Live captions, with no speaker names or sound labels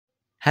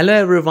Hello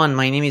everyone,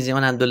 my name is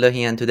Iman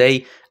Abdullahi and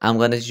today I'm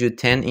going to teach you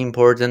 10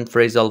 important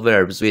phrasal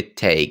verbs with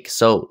take.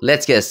 So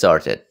let's get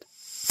started.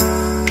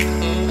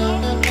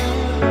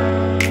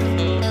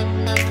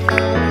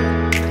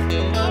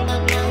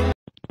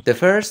 The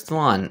first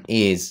one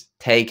is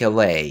take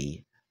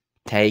away.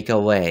 Take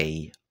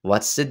away.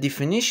 What's the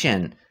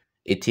definition?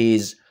 It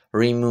is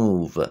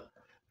remove.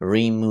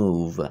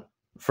 Remove.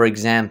 For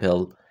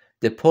example,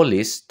 the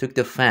police took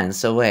the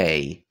fence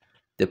away.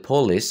 The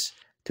police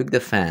took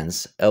the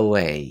fence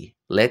away.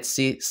 Let's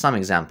see some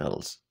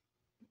examples.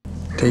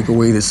 Take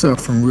away the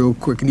suffering real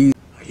quick and easy.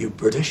 Are you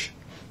British?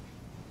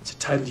 It's a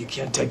title you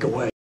can't take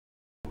away.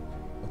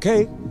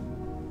 Okay.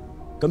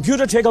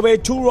 Computer, take away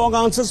 2 wrong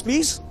answers,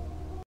 please.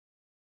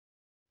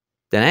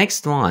 The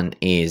next one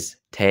is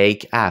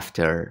take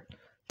after.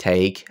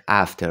 Take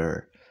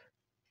after.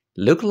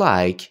 Look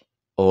like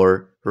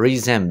or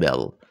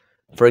resemble.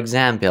 For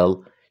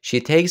example, she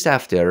takes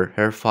after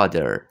her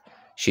father.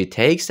 She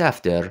takes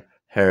after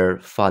her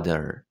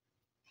father.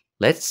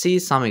 Let's see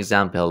some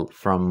example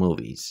from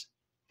movies.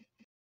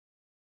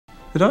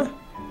 Did I?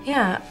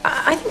 Yeah,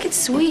 I think it's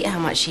sweet how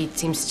much he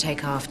seems to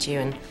take after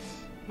you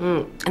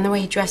and the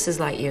way he dresses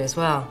like you as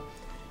well.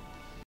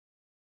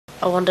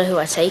 I wonder who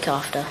I take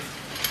after.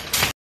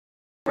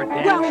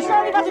 Well, he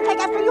certainly doesn't take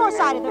after your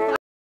side of the...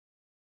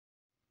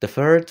 The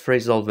third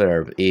phrasal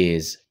verb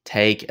is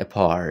take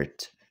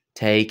apart.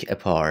 Take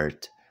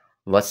apart.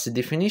 What's the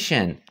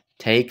definition?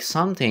 Take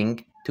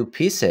something to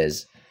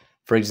pieces.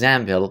 For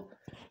example,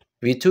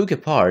 we took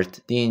apart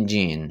the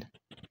engine.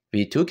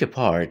 We took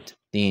apart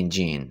the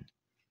engine.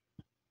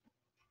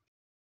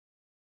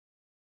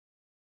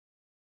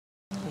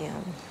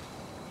 Yeah,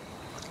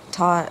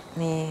 taught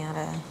me how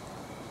to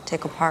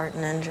take apart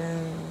an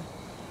engine.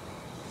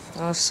 It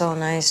was so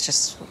nice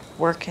just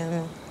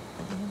working,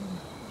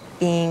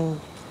 being...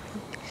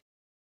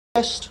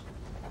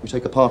 We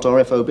take apart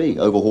our FOB,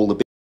 overhaul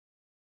the...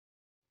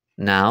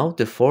 Now,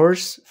 the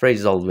fourth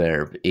phrasal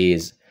verb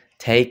is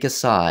take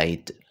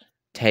aside.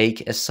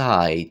 Take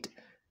aside.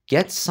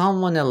 Get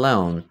someone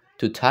alone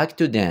to talk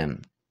to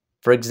them.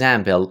 For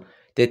example,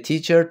 the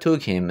teacher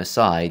took him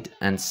aside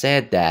and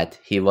said that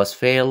he was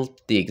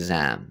failed the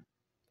exam.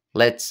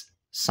 Let's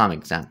some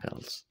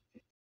examples.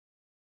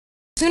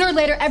 Sooner or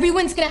later,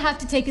 everyone's gonna have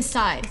to take a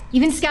side,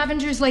 even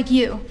scavengers like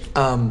you.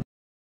 The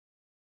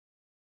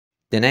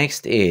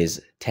next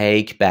is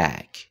take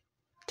back.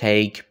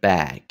 Take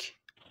back.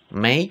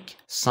 Make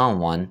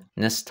someone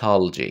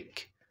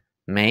nostalgic.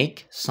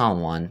 Make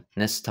someone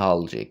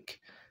nostalgic.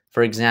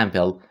 For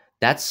example,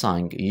 that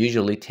song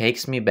usually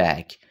takes me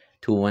back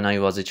to when I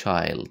was a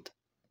child.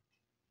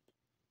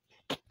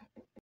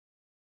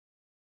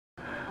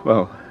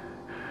 Well,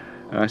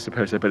 I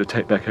suppose I better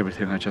take back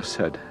everything I just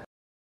said.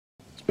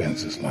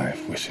 Spends his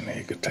life wishing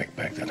he could take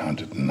back that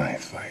 109th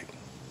fight.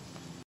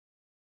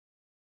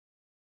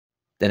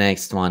 The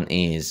next one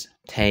is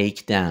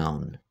take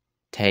down.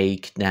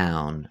 Take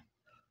down.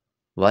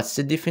 What's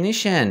the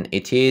definition?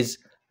 It is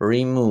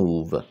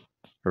remove.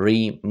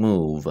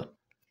 Remove.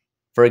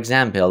 For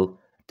example,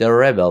 the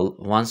rebel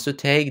wants to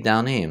take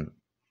down him.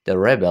 The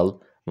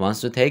rebel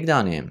wants to take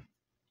down him.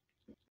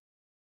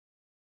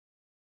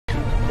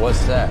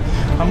 What's that?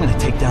 I'm gonna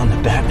take down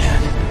the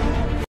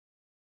Batman.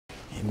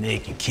 Hey,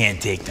 Nick, you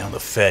can't take down the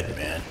Fed,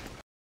 man.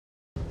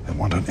 They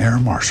want an air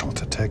marshal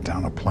to take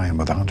down a plane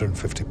with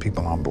 150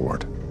 people on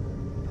board.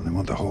 And they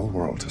want the whole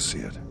world to see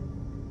it.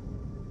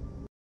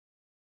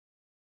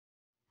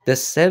 The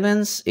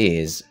seventh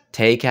is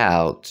take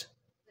out.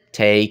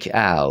 Take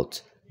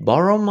out.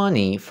 Borrow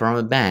money from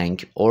a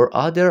bank or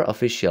other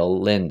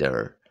official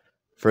lender.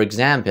 For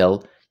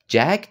example,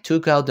 Jack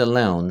took out a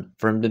loan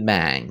from the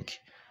bank.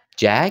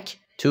 Jack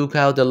took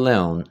out a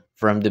loan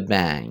from the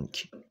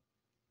bank.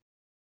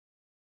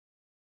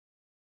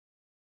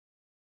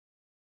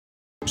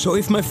 So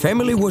if my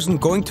family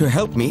wasn't going to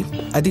help me,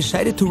 I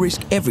decided to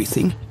risk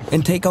everything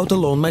and take out a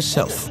loan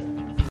myself.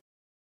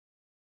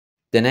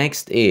 The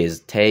next is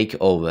take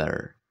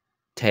over.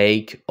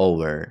 Take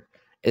over.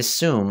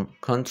 Assume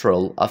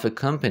control of a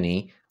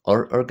company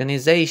or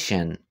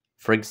organization.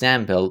 For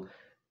example,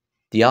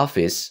 the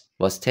office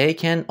was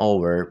taken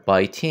over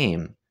by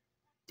Tim.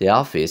 The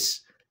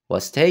office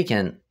was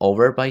taken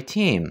over by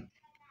Tim.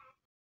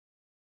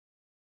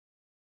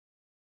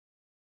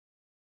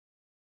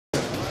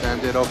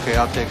 Okay,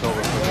 I'll take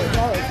over from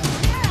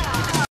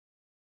here.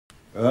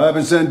 I've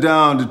been sent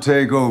down to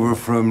take over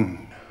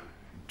from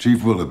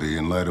Chief Willoughby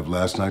in light of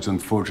last night's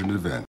unfortunate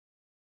event.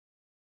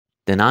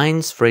 The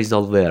ninth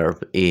phrasal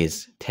verb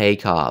is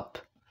take up.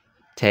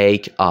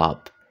 Take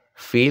up.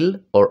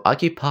 Fill or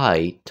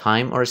occupy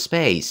time or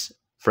space.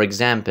 For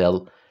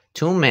example,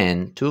 2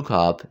 men took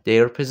up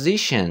their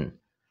position.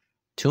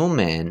 2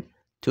 men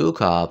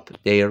took up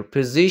their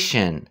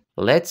position.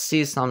 Let's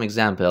see some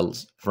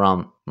examples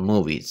from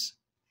movies.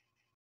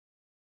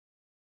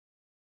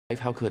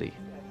 How could he?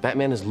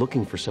 Batman is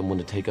looking for someone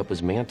to take up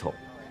his mantle.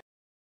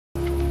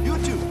 You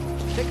two,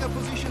 take up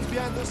positions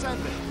behind the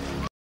sandbag.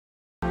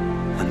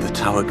 And the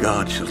Tower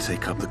Guard shall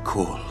take up the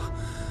call.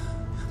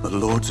 The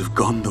Lords of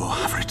Gondor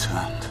have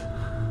returned.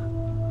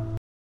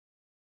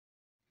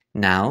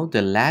 Now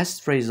the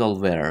last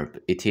phrasal verb,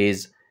 it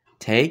is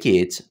take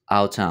it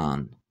out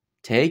on.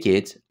 Take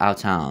it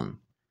out on.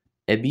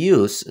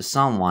 Abuse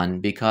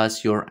someone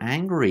because you're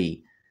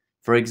angry.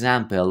 For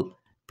example,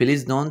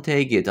 please don't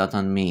take it out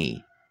on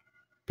me.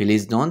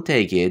 Please don't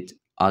take it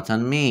out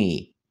on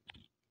me.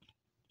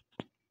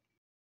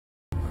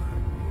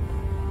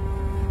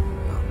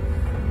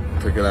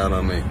 Take it out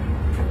on me.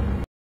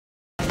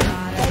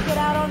 Take it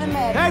out on the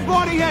man. Hey,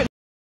 Barney Head!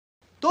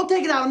 Don't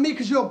take it out on me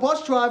because you're a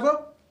bus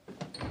driver.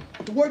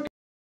 The work.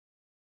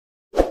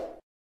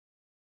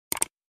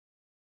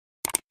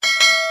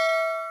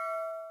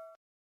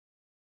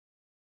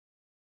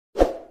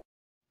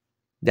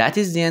 That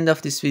is the end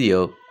of this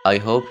video. I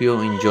hope you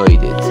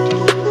enjoyed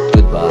it.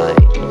 Goodbye.